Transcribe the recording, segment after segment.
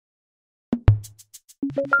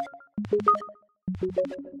My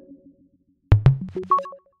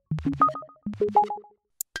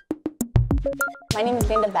name is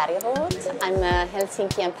Linda Bergroth. I'm a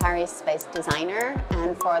Helsinki and Paris-based designer,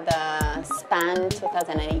 and for the SPAN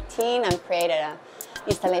 2018 I've created an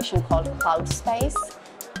installation called Cloudspace,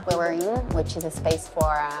 where we're in, which is a space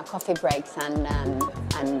for coffee breaks and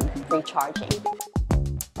recharging.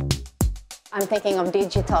 I'm thinking of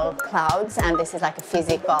digital clouds, and this is like a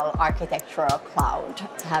physical architectural cloud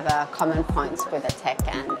to have a common points with the tech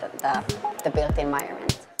and the built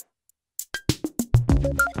environment.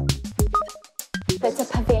 It's a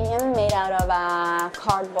pavilion made out of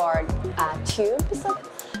cardboard tubes,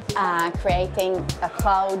 creating a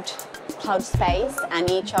cloud space,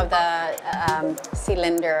 and each of the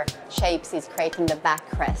cylinder shapes is creating the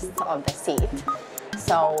backrest of the seat.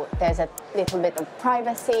 So there's a little bit of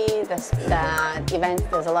privacy. The event,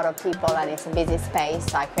 there's a lot of people and it's a busy space,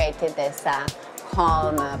 so I created this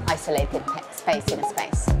calm, isolated space in a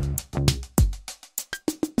space.